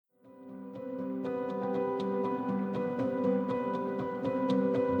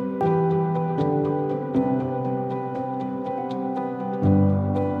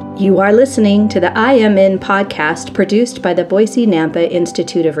You are listening to the I Am In podcast produced by the Boise Nampa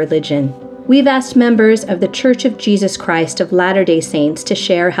Institute of Religion. We've asked members of the Church of Jesus Christ of Latter-day Saints to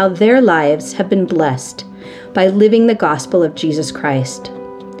share how their lives have been blessed by living the gospel of Jesus Christ.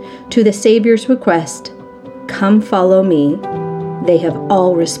 To the Savior's request, "Come follow me," they have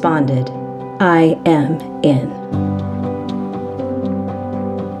all responded, "I am in."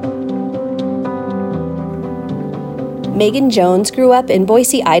 Megan Jones grew up in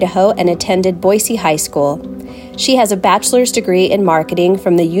Boise, Idaho, and attended Boise High School. She has a bachelor's degree in marketing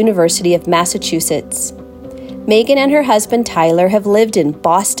from the University of Massachusetts. Megan and her husband Tyler have lived in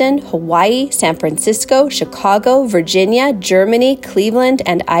Boston, Hawaii, San Francisco, Chicago, Virginia, Germany, Cleveland,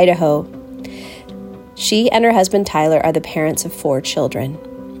 and Idaho. She and her husband Tyler are the parents of 4 children.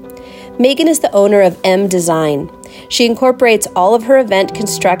 Megan is the owner of M Design. She incorporates all of her event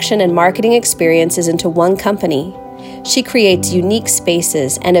construction and marketing experiences into one company. She creates unique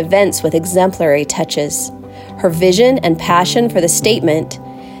spaces and events with exemplary touches. Her vision and passion for the statement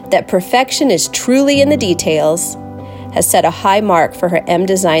that perfection is truly in the details has set a high mark for her M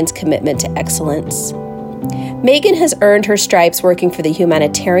Design's commitment to excellence. Megan has earned her stripes working for the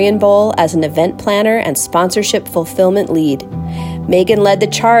Humanitarian Bowl as an event planner and sponsorship fulfillment lead. Megan led the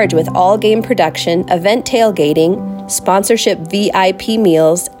charge with all game production, event tailgating, sponsorship VIP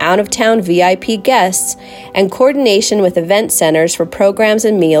meals, out-of-town VIP guests, and coordination with event centers for programs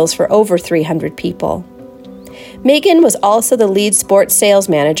and meals for over 300 people. Megan was also the lead sports sales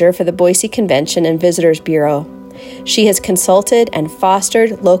manager for the Boise Convention and Visitors Bureau. She has consulted and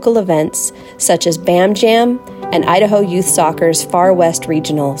fostered local events such as BAM Jam and Idaho Youth Soccer's Far West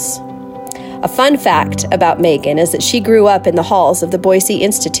Regionals. A fun fact about Megan is that she grew up in the halls of the Boise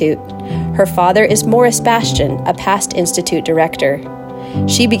Institute. Her father is Morris Bastian, a past Institute director.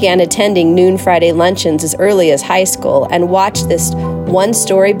 She began attending noon Friday luncheons as early as high school and watched this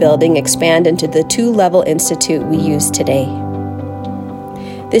one-story building expand into the 2-level institute we use today.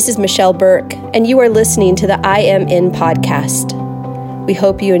 This is Michelle Burke, and you are listening to the I Am In podcast. We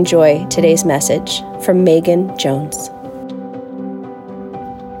hope you enjoy today's message from Megan Jones.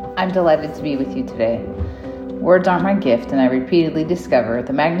 I'm delighted to be with you today. Words aren't my gift, and I repeatedly discover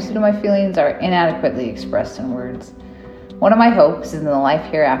the magnitude of my feelings are inadequately expressed in words. One of my hopes is in the life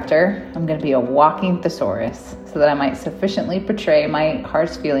hereafter, I'm going to be a walking thesaurus so that I might sufficiently portray my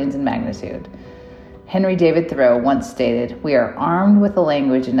heart's feelings in magnitude. Henry David Thoreau once stated, "We are armed with a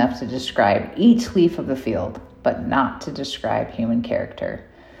language enough to describe each leaf of the field, but not to describe human character."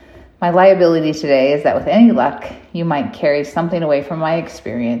 My liability today is that with any luck, you might carry something away from my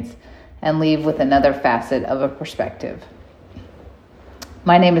experience and leave with another facet of a perspective.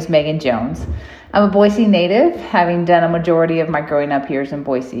 My name is Megan Jones. I'm a Boise native, having done a majority of my growing up years in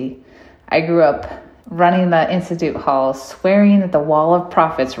Boise. I grew up running the Institute halls, swearing that the wall of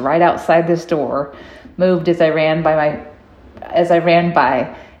prophets right outside this door moved as I ran by,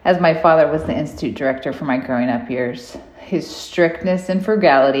 as my father was the Institute director for my growing up years. His strictness and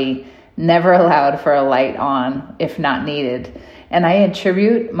frugality never allowed for a light on if not needed. And I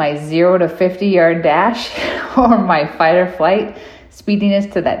attribute my 0 to 50-yard dash or my fight or flight speediness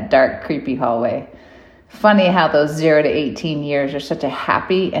to that dark, creepy hallway. Funny how those 0 to 18 years are such a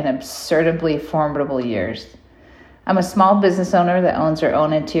happy and absurdly formidable years. I'm a small business owner that owns her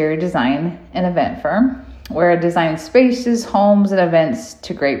own interior design and event firm, where I design spaces, homes, and events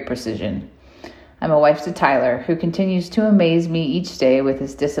to great precision. I'm a wife to Tyler, who continues to amaze me each day with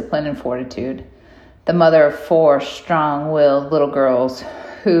his discipline and fortitude. The mother of 4 strong-willed little girls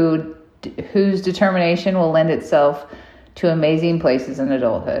whose determination will lend itself to amazing places in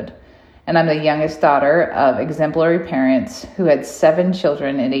adulthood. And I'm the youngest daughter of exemplary parents who had 7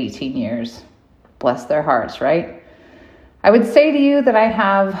 children in 18 years. Bless their hearts, right? I would say to you that I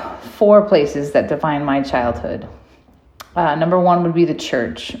have 4 places that define my childhood. Number 1 would be the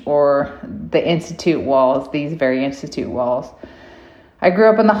church, or the institute walls, these very institute walls. I grew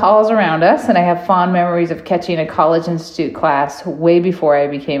up in the halls around us, and I have fond memories of catching a college institute class way before I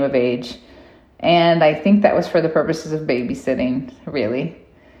became of age. And I think that was for the purposes of babysitting, really.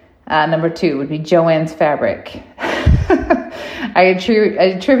 Number 2 would be Joann's Fabric. I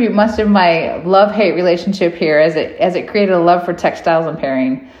attribute much of my love-hate relationship here as it created a love for textiles and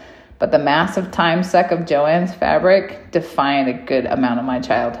pairing. But the massive time suck of Joann's Fabric defined a good amount of my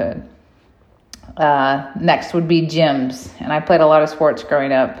childhood. Next would be gyms, and I played a lot of sports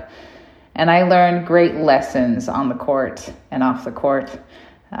growing up, and I learned great lessons on the court and off the court,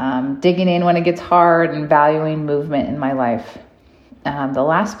 digging in when it gets hard and valuing movement in my life. The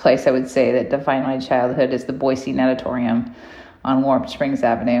last place I would say that defined my childhood is the Boise Natatorium on Warm Springs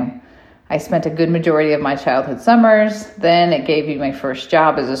Avenue. I spent a good majority of my childhood summers. Then it gave me my first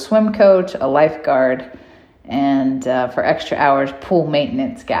job as a swim coach, a lifeguard, and for extra hours, pool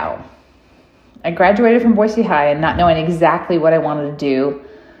maintenance gal. I graduated from Boise High and not knowing exactly what I wanted to do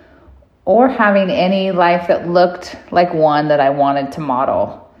or having any life that looked like one that I wanted to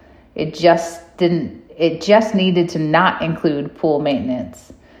model. It just needed to not include pool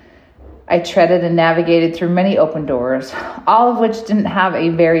maintenance. I treaded and navigated through many open doors, all of which didn't have a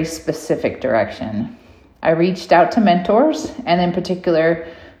very specific direction. I reached out to mentors, and in particular,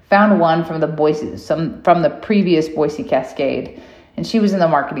 found one from the previous Boise Cascade, and she was in the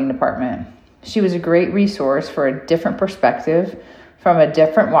marketing department. She was a great resource for a different perspective from a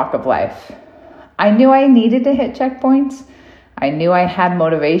different walk of life. I knew I needed to hit checkpoints. I knew I had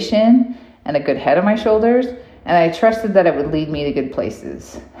motivation and a good head on my shoulders, and I trusted that it would lead me to good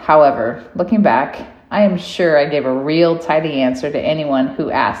places. However, looking back, I am sure I gave a real tidy answer to anyone who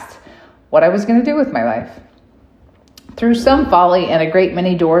asked what I was going to do with my life. Through some folly and a great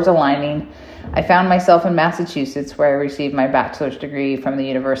many doors aligning, I found myself in Massachusetts, where I received my bachelor's degree from the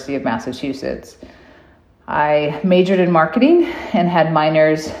University of Massachusetts. I majored in marketing and had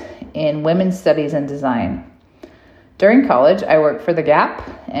minors in women's studies and design. During college, I worked for The Gap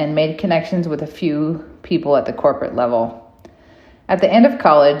and made connections with a few people at the corporate level. At the end of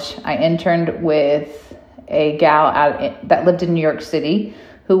college, I interned with a gal that lived in New York City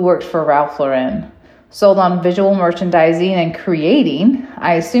who worked for Ralph Lauren. Sold on visual merchandising and creating,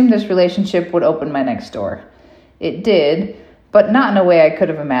 I assumed this relationship would open my next door. It did, but not in a way I could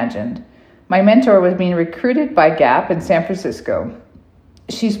have imagined. My mentor was being recruited by Gap in San Francisco.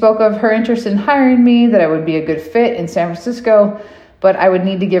 She spoke of her interest in hiring me, that I would be a good fit in San Francisco, but I would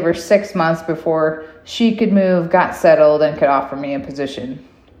need to give her 6 months before she could move, got settled, and could offer me a position.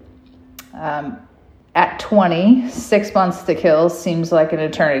 At 20, 6 months to kill seems like an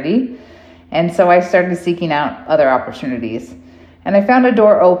eternity, and so I started seeking out other opportunities. And I found a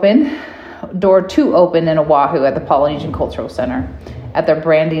door to open in Oahu at the Polynesian Cultural Center at their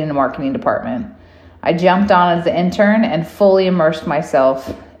branding and marketing department. I jumped on as an intern and fully immersed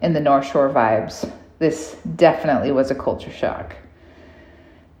myself in the North Shore vibes. This definitely was a culture shock.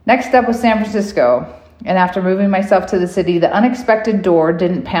 Next up was San Francisco, and after moving myself to the city, the unexpected door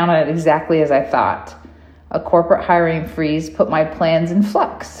didn't pound on it exactly as I thought. A corporate hiring freeze put my plans in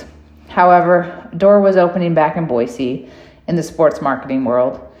flux. However, a door was opening back in Boise in the sports marketing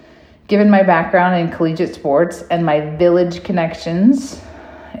world. Given my background in collegiate sports and my village connections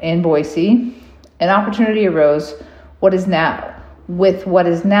in Boise, an opportunity arose with what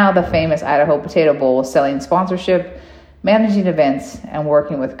is now the famous Idaho Potato Bowl, selling sponsorship, managing events, and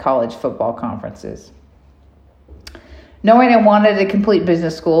working with college football conferences. Knowing I wanted to complete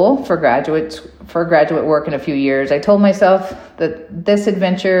business school for graduate work in a few years, I told myself that this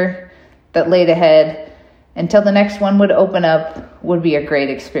adventure that laid ahead until the next one would open up would be a great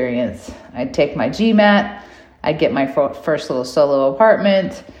experience. I'd take my GMAT, I'd get my first little solo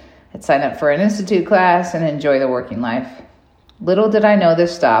apartment, I'd sign up for an institute class and enjoy the working life. Little did I know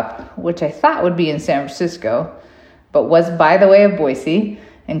this stop, which I thought would be in San Francisco, but was by the way of Boise,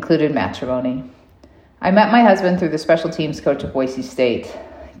 included matrimony. I met my husband through the special teams coach of Boise State.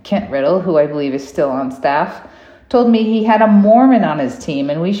 Kent Riddle, who I believe is still on staff, told me he had a Mormon on his team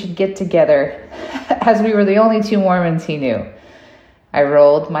and we should get together as we were the only two Mormons he knew. I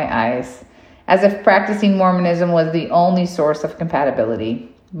rolled my eyes, as if practicing Mormonism was the only source of compatibility.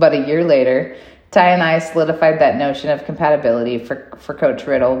 But a year later, Ty and I solidified that notion of compatibility for Coach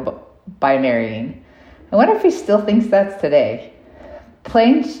Riddle by marrying. I wonder if he still thinks that's today.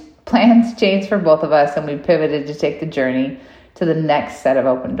 Plans changed for both of us, and we pivoted to take the journey to the next set of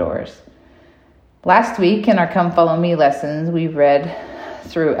open doors. Last week in our Come Follow Me lessons, we read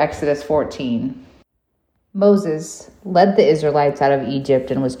through Exodus 14. Moses led the Israelites out of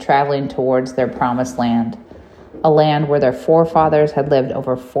Egypt and was traveling towards their promised land, a land where their forefathers had lived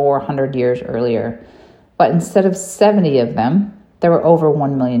over 400 years earlier. But instead of 70 of them, there were over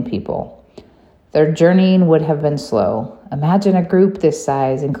 1 million people. Their journeying would have been slow. Imagine a group this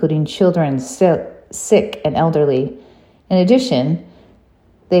size, including children, sick, and elderly. In addition,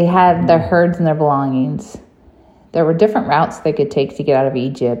 they had their herds and their belongings. There were different routes they could take to get out of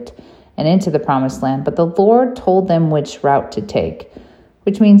Egypt and into the promised land, but the Lord told them which route to take,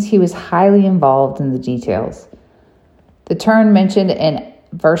 which means he was highly involved in the details. The turn mentioned in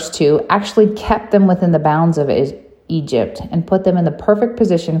verse 2 actually kept them within the bounds of Egypt and put them in the perfect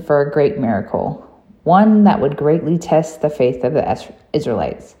position for a great miracle, one that would greatly test the faith of the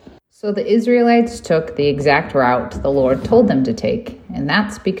Israelites. So the Israelites took the exact route the Lord told them to take, and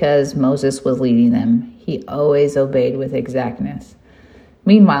that's because Moses was leading them. He always obeyed with exactness.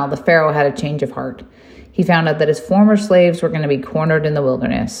 Meanwhile, the Pharaoh had a change of heart. He found out that his former slaves were going to be cornered in the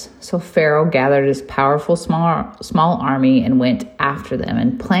wilderness. So Pharaoh gathered his powerful small army and went after them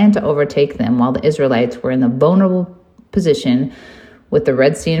and planned to overtake them while the Israelites were in the vulnerable position with the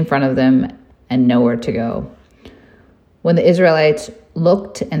Red Sea in front of them and nowhere to go. When the Israelites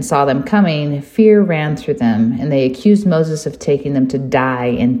looked and saw them coming, fear ran through them, and they accused Moses of taking them to die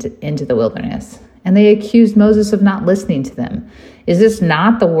into the wilderness. And they accused Moses of not listening to them. Is this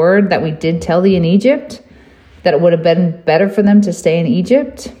not the word that we did tell thee in Egypt? That it would have been better for them to stay in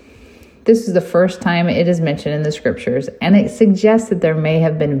Egypt? This is the first time it is mentioned in the scriptures, and it suggests that there may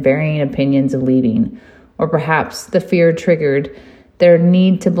have been varying opinions of leaving, or perhaps the fear triggered their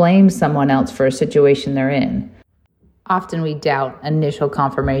need to blame someone else for a situation they're in. Often we doubt initial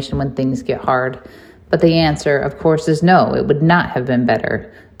confirmation when things get hard, but the answer, of course, is no, it would not have been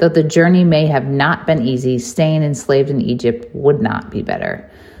better. Though the journey may have not been easy, staying enslaved in Egypt would not be better.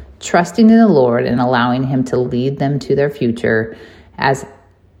 Trusting in the Lord and allowing him to lead them to their future as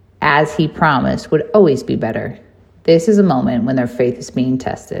he promised would always be better. This is a moment when their faith is being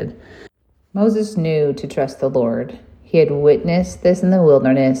tested. Moses knew to trust the Lord. He had witnessed this in the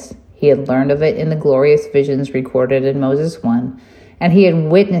wilderness. He had learned of it in the glorious visions recorded in Moses 1, and he had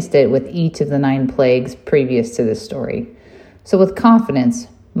witnessed it with each of the 9 plagues previous to this story. So with confidence,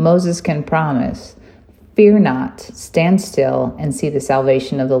 Moses can promise, "Fear not, stand still and see the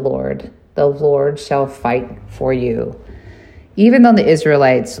salvation of the Lord. The Lord shall fight for you." Even though the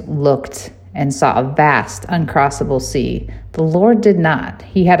Israelites looked and saw a vast, uncrossable sea, the Lord did not.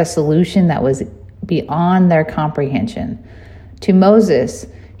 He had a solution that was beyond their comprehension. To Moses,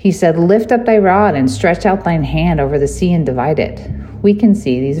 he said, "Lift up thy rod and stretch out thine hand over the sea and divide it." We can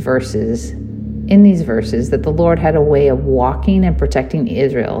see in these verses that the Lord had a way of walking and protecting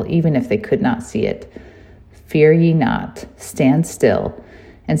Israel, even if they could not see it. "Fear ye not, stand still,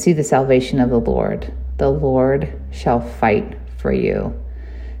 and see the salvation of the Lord. The Lord shall fight for you."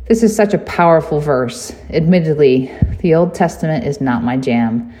 This is such a powerful verse. Admittedly, the Old Testament is not my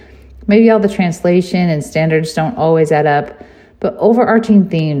jam. Maybe all the translation and standards don't always add up, but overarching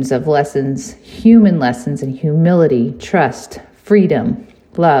themes of lessons, human lessons in humility, trust, freedom,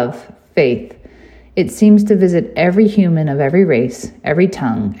 love, faith, it seems to visit every human of every race, every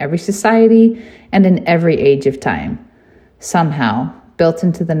tongue, every society, and in every age of time. Somehow, built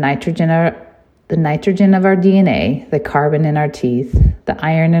into the nitrogen of our DNA, the carbon in our teeth, the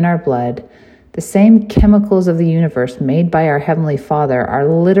iron in our blood, the same chemicals of the universe made by our Heavenly Father are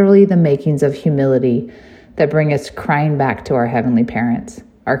literally the makings of humility that bring us crying back to our heavenly parents,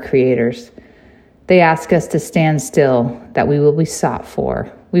 our creators. They ask us to stand still, that we will be sought for,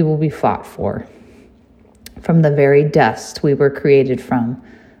 we will be fought for. From the very dust we were created from,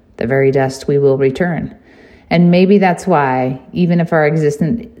 the very dust we will return. And maybe that's why, even if our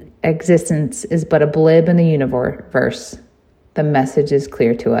existence is but a blip in the universe, the message is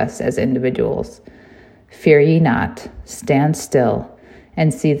clear to us as individuals. Fear ye not, stand still,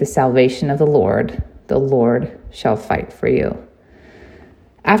 and see the salvation of the Lord. The Lord shall fight for you.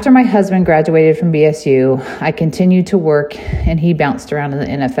 After my husband graduated from BSU, I continued to work, and he bounced around in the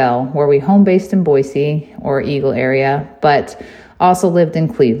NFL, where we home-based in Boise or Eagle area, but also lived in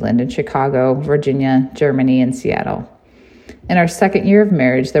Cleveland and Chicago, Virginia, Germany, and Seattle. In our second year of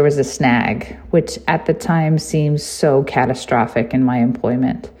marriage, there was a snag, which at the time seemed so catastrophic in my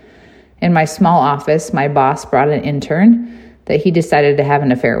employment. In my small office, my boss brought an intern that he decided to have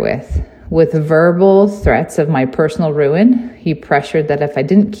an affair with. With verbal threats of my personal ruin, he pressured that if I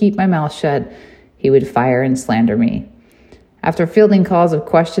didn't keep my mouth shut, he would fire and slander me. After fielding calls of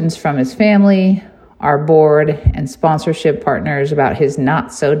questions from his family, our board, and sponsorship partners about his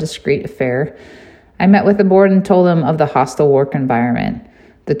not-so-discreet affair, I met with the board and told them of the hostile work environment,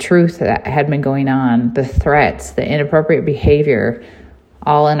 the truth that had been going on, the threats, the inappropriate behavior,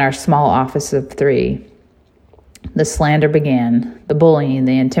 all in our small office of 3. The slander began, the bullying,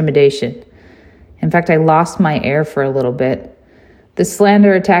 the intimidation. In fact, I lost my air for a little bit. The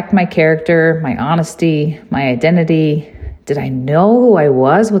slander attacked my character, my honesty, my identity. Did I know who I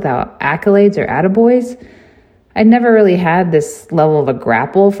was without accolades or attaboys? I'd never really had this level of a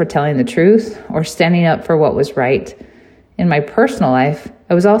grapple for telling the truth or standing up for what was right. In my personal life,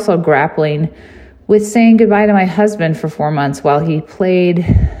 I was also grappling with saying goodbye to my husband for 4 months while he played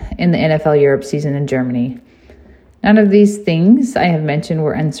in the NFL Europe season in Germany. None of these things I have mentioned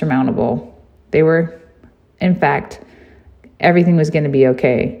were insurmountable. They were, in fact, everything was going to be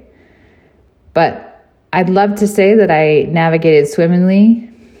okay. But I'd love to say that I navigated swimmingly,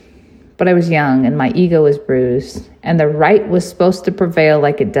 but I was young and my ego was bruised, and the right was supposed to prevail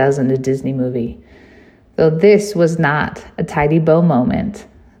like it does in a Disney movie. Though this was not a tidy bow moment,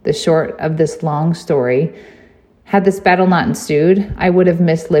 the short of this long story, had this battle not ensued, I would have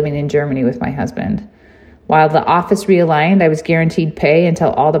missed living in Germany with my husband. While the office realigned, I was guaranteed pay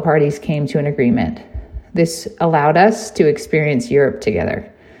until all the parties came to an agreement. This allowed us to experience Europe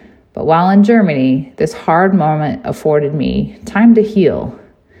together. But while in Germany, this hard moment afforded me time to heal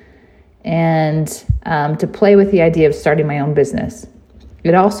and to play with the idea of starting my own business.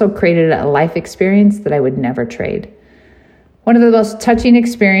 It also created a life experience that I would never trade. One of the most touching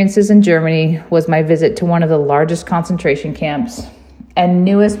experiences in Germany was my visit to one of the largest concentration camps and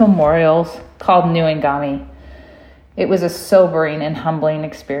newest memorials called Neuengamme. It was a sobering and humbling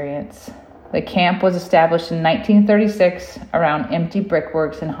experience. The camp was established in 1936 around empty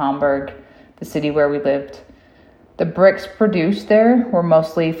brickworks in Hamburg, the city where we lived. The bricks produced there were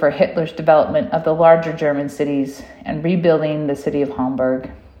mostly for Hitler's development of the larger German cities and rebuilding the city of Hamburg.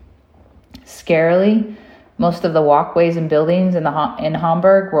 Scarily, most of the walkways and buildings in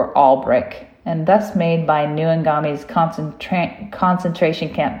Hamburg were all brick, and thus made by Neuengamme's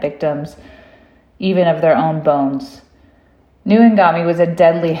concentration camp victims, even of their own bones. Neuengamme was a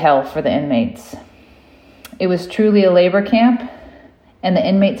deadly hell for the inmates. It was truly a labor camp, and the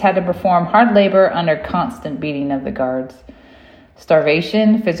inmates had to perform hard labor under constant beating of the guards.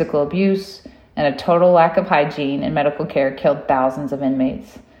 Starvation, physical abuse, and a total lack of hygiene and medical care killed thousands of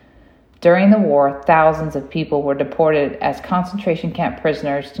inmates. During the war, thousands of people were deported as concentration camp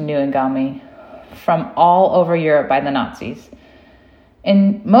prisoners to Neuengamme from all over Europe by the Nazis.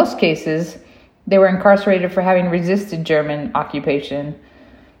 In most cases, they were incarcerated for having resisted German occupation,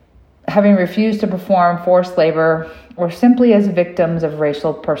 having refused to perform forced labor, or simply as victims of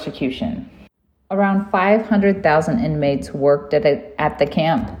racial persecution. Around 500,000 inmates worked at the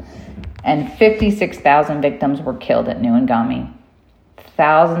camp, and 56,000 victims were killed at Neuengamme.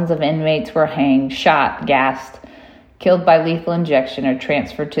 Thousands of inmates were hanged, shot, gassed, killed by lethal injection, or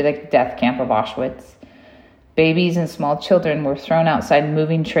transferred to the death camp of Auschwitz. Babies and small children were thrown outside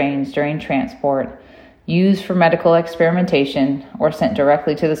moving trains during transport, used for medical experimentation, or sent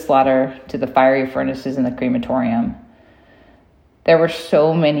directly to the slaughter to the fiery furnaces in the crematorium. There were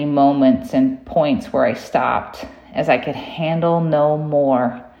so many moments and points where I stopped as I could handle no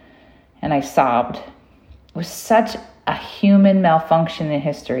more, and I sobbed. It was such a human malfunction in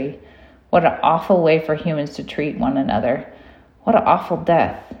history. What an awful way for humans to treat one another. What an awful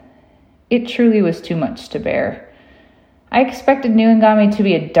death. It truly was too much to bear. I expected Neuengamme to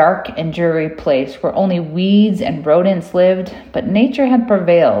be a dark and dreary place where only weeds and rodents lived, but nature had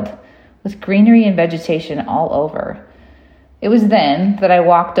prevailed, with greenery and vegetation all over. It was then that I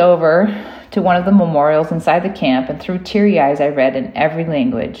walked over to one of the memorials inside the camp, and through teary eyes I read in every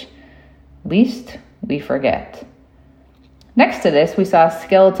language, "Least we forget." Next to this, we saw a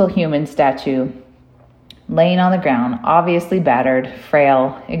skeletal human statue laying on the ground, obviously battered,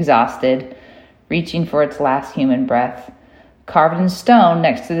 frail, exhausted, reaching for its last human breath. Carved in stone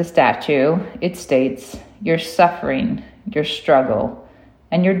next to the statue, it states, "Your suffering, your struggle,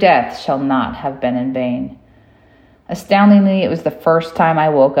 and your death shall not have been in vain." Astoundingly, it was the first time I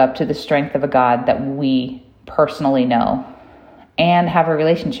woke up to the strength of a God that we personally know and have a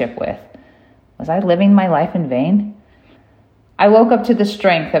relationship with. Was I living my life in vain? I woke up to the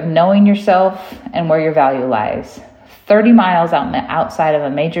strength of knowing yourself and where your value lies. 30 miles outside of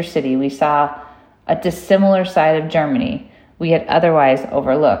a major city, we saw a dissimilar side of Germany we had otherwise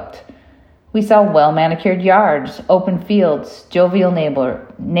overlooked. We saw well-manicured yards, open fields, jovial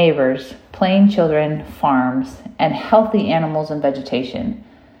neighbors, playing children, farms, and healthy animals and vegetation.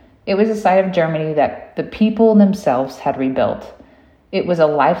 It was a side of Germany that the people themselves had rebuilt. It was a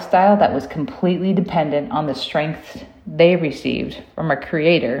lifestyle that was completely dependent on the strength they received from a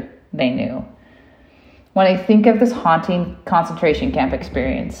creator they knew. When I think of this haunting concentration camp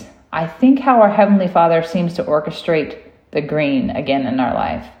experience, I think how our Heavenly Father seems to orchestrate the green again in our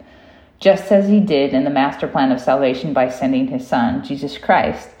life, just as he did in the master plan of salvation by sending his Son, Jesus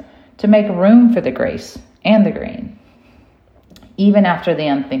Christ, to make room for the grace and the green, even after the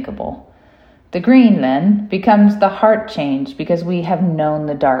unthinkable. The green, then, becomes the heart change because we have known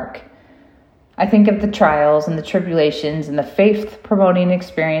the dark. I think of the trials and the tribulations and the faith-promoting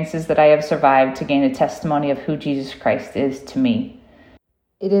experiences that I have survived to gain a testimony of who Jesus Christ is to me.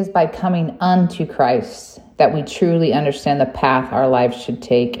 It is by coming unto Christ that we truly understand the path our lives should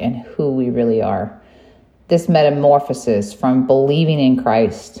take and who we really are. This metamorphosis from believing in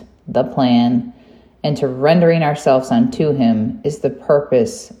Christ, the plan, and to rendering ourselves unto him is the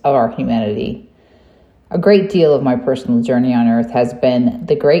purpose of our humanity. A great deal of my personal journey on earth has been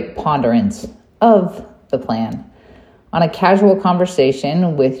the great ponderance of the plan. On a casual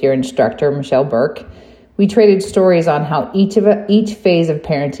conversation with your instructor, Michelle Burke, We traded stories on how each phase of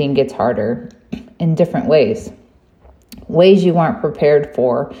parenting gets harder in different ways. Ways you weren't prepared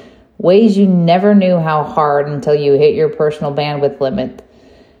for, ways you never knew how hard until you hit your personal bandwidth limit,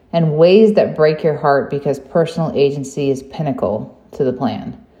 and ways that break your heart because personal agency is pinnacle to the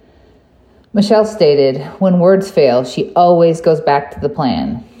plan. Michelle stated, when words fail, she always goes back to the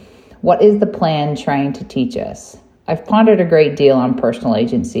plan. What is the plan trying to teach us? I've pondered a great deal on personal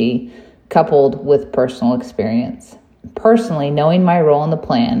agency, coupled with personal experience. Personally, knowing my role in the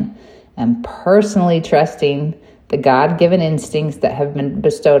plan, and personally trusting the God-given instincts that have been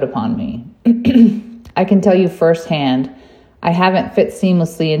bestowed upon me. I can tell you firsthand, I haven't fit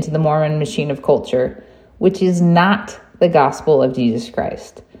seamlessly into the Mormon machine of culture, which is not the gospel of Jesus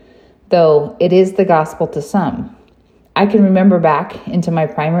Christ, though it is the gospel to some. I can remember back into my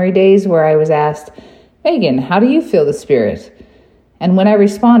primary days where I was asked, Megan, how do you feel the Spirit? And when I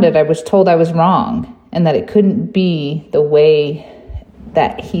responded, I was told I was wrong and that it couldn't be the way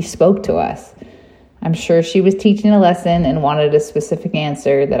that he spoke to us. I'm sure she was teaching a lesson and wanted a specific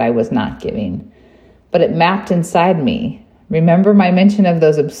answer that I was not giving. But it mapped inside me. Remember my mention of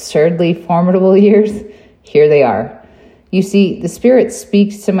those absurdly formidable years? Here they are. You see, the Spirit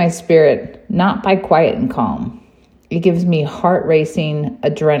speaks to my spirit, not by quiet and calm. It gives me heart-racing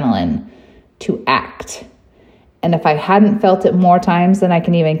adrenaline to act. And if I hadn't felt it more times than I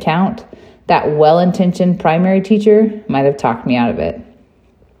can even count, that well-intentioned primary teacher might have talked me out of it.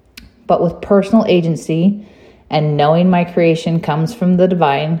 But with personal agency and knowing my creation comes from the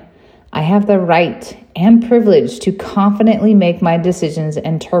divine, I have the right and privilege to confidently make my decisions,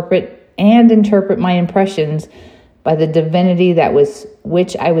 interpret my impressions by the divinity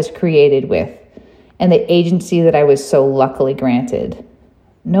which I was created with, and the agency that I was so luckily granted.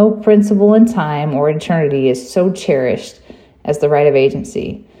 No principle in time or eternity is so cherished as the right of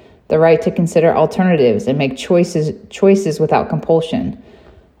agency, the right to consider alternatives and make choices without compulsion.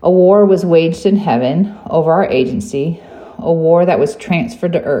 A war was waged in heaven over our agency, a war that was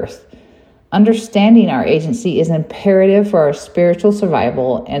transferred to earth. Understanding our agency is imperative for our spiritual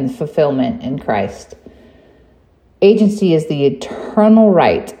survival and fulfillment in Christ. Agency is the eternal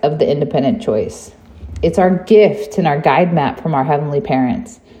right of the independent choice. It's our gift and our guide map from our heavenly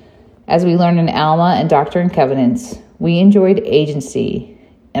parents. As we learn in Alma and Doctrine and Covenants, we enjoyed agency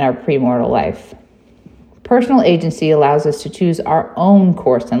in our premortal life. Personal agency allows us to choose our own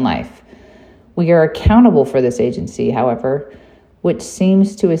course in life. We are accountable for this agency, however, which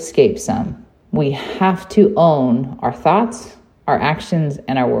seems to escape some. We have to own our thoughts, our actions,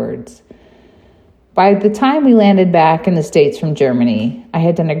 and our words. By the time we landed back in the States from Germany, I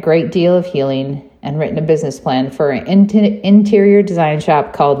had done a great deal of healing and written a business plan for an interior design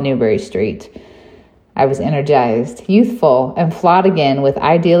shop called Newberry Street. I was energized, youthful, and flawed again with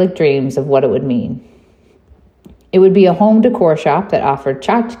idyllic dreams of what it would mean. It would be a home decor shop that offered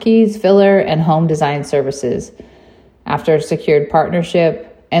tchotchkes, filler, and home design services. After a secured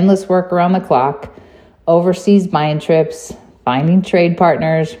partnership, endless work around the clock, overseas mind trips, finding trade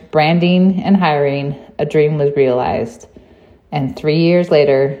partners, branding, and hiring, a dream was realized. And 3 years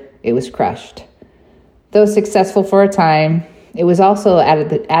later, it was crushed. Though successful for a time, it was also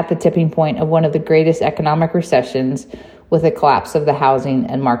at the tipping point of one of the greatest economic recessions with the collapse of the housing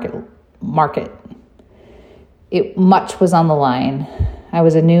and market. Much was on the line. I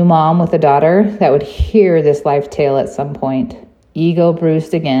was a new mom with a daughter that would hear this life tale at some point. Ego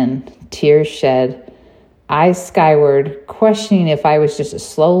bruised again, tears shed, eyes skyward, questioning if I was just a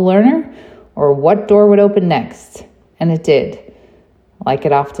slow learner or what door would open next. And it did, like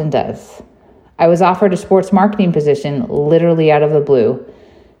it often does. I was offered a sports marketing position literally out of the blue,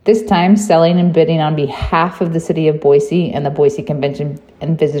 this time selling and bidding on behalf of the city of Boise and the Boise Convention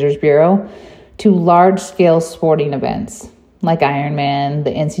and Visitors Bureau to large-scale sporting events like Ironman,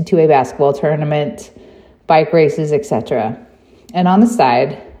 the NC2A basketball tournament, bike races, etc. And on the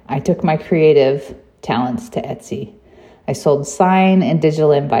side, I took my creative talents to Etsy. I sold sign and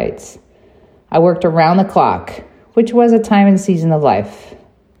digital invites. I worked around the clock, which was a time and season of life.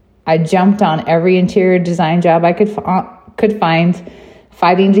 I jumped on every interior design job I could find,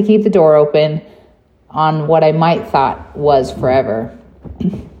 fighting to keep the door open on what I might thought was forever.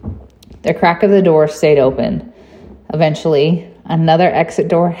 The crack of the door stayed open. Eventually, another exit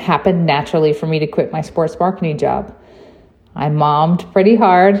door happened naturally for me to quit my sports marketing job. I mommed pretty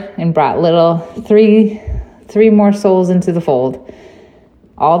hard and brought little three more souls into the fold,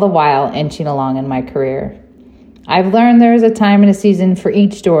 all the while inching along in my career. I've learned there is a time and a season for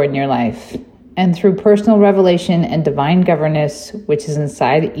each door in your life, and through personal revelation and divine governance, which is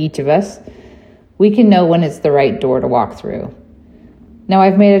inside each of us, we can know when it's the right door to walk through. Now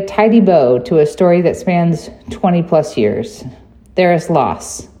I've made a tidy bow to a story that spans 20 plus years. There is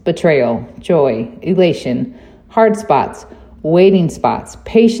loss, betrayal, joy, elation, hard spots, waiting spots,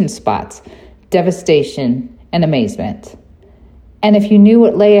 patient spots, devastation, and amazement. And if you knew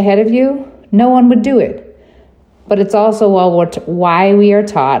what lay ahead of you, no one would do it. But it's also why we are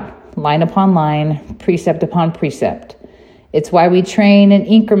taught line upon line, precept upon precept. It's why we train in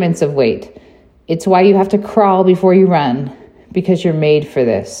increments of weight. It's why you have to crawl before you run, because you're made for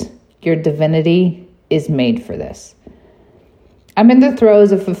this. Your divinity is made for this. I'm in the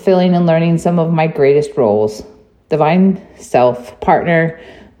throes of fulfilling and learning some of my greatest roles: divine self, partner,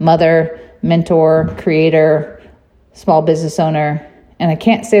 mother, mentor, creator, small business owner. And I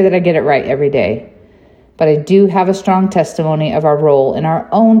can't say that I get it right every day, but I do have a strong testimony of our role in our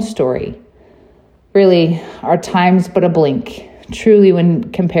own story. Really, our time's but a blink, truly,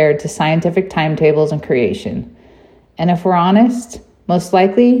 when compared to scientific timetables and creation. And if we're honest, most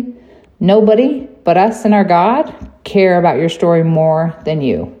likely, nobody but us and our God care about your story more than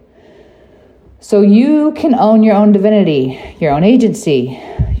you. So you can own your own divinity, your own agency,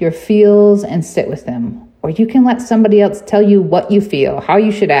 your feels, and sit with them. Or you can let somebody else tell you what you feel, how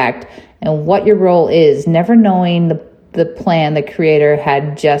you should act, and what your role is, never knowing the plan the Creator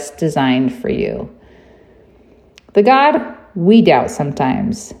had just designed for you. The God we doubt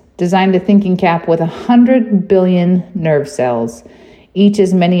sometimes designed a thinking cap with 100 billion nerve cells, each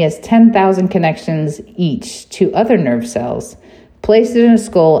as many as 10,000 connections each to other nerve cells, placed it in a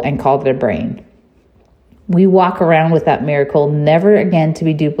skull and called it a brain. We walk around with that miracle, never again to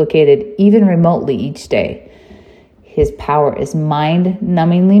be duplicated, even remotely, each day. His power is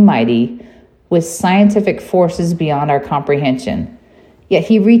mind-numbingly mighty, with scientific forces beyond our comprehension. Yet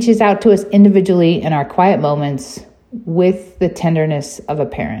he reaches out to us individually in our quiet moments with the tenderness of a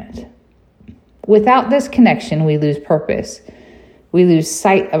parent. Without this connection, we lose purpose. We lose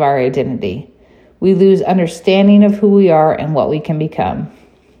sight of our identity. We lose understanding of who we are and what we can become.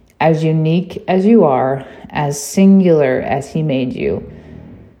 As unique as you are, as singular as he made you,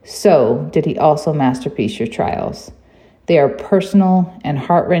 so did he also masterpiece your trials. They are personal and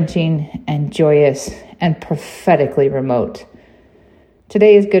heart-wrenching and joyous and prophetically remote.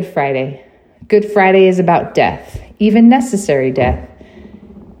 Today is Good Friday. Good Friday is about death, even necessary death.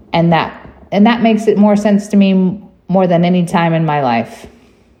 And that makes it more sense to me more than any time in my life.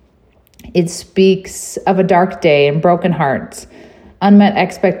 It speaks of a dark day and broken hearts, unmet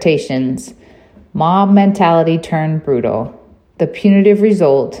expectations, mob mentality turned brutal, the punitive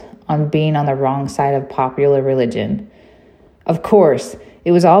result on being on the wrong side of popular religion. Of course,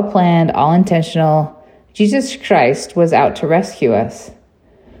 it was all planned, all intentional. Jesus Christ was out to rescue us.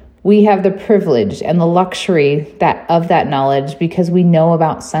 We have the privilege and the luxury of that knowledge because we know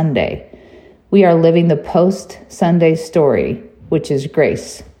about Sunday. We are living the post-Sunday story, which is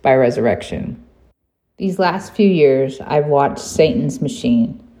grace by resurrection. These last few years, I've watched Satan's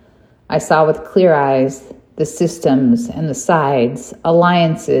machine. I saw with clear eyes the systems and the sides,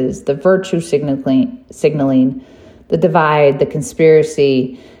 alliances, the virtue signaling, the divide, the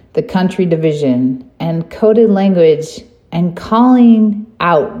conspiracy, the country division, and coded language, and calling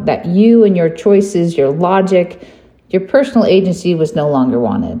out that you and your choices, your logic, your personal agency was no longer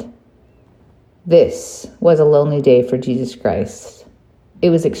wanted. This was a lonely day for Jesus Christ. It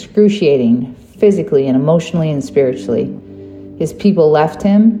was excruciating, physically and emotionally and spiritually. His people left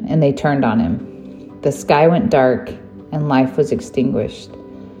him and they turned on him. The sky went dark and life was extinguished.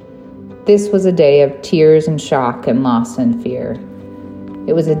 This was a day of tears and shock and loss and fear.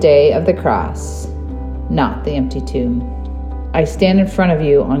 It was a day of the cross, not the empty tomb. I stand in front of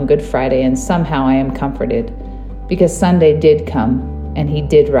you on Good Friday and somehow I am comforted because Sunday did come and he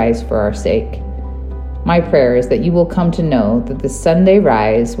did rise for our sake. My prayer is that you will come to know that the Sunday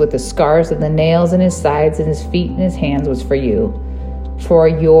rise with the scars of the nails in his sides and his feet and his hands was for you, for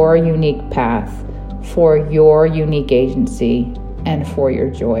your unique path, for your unique agency, and for your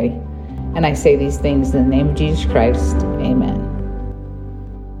joy. And I say these things in the name of Jesus Christ. Amen.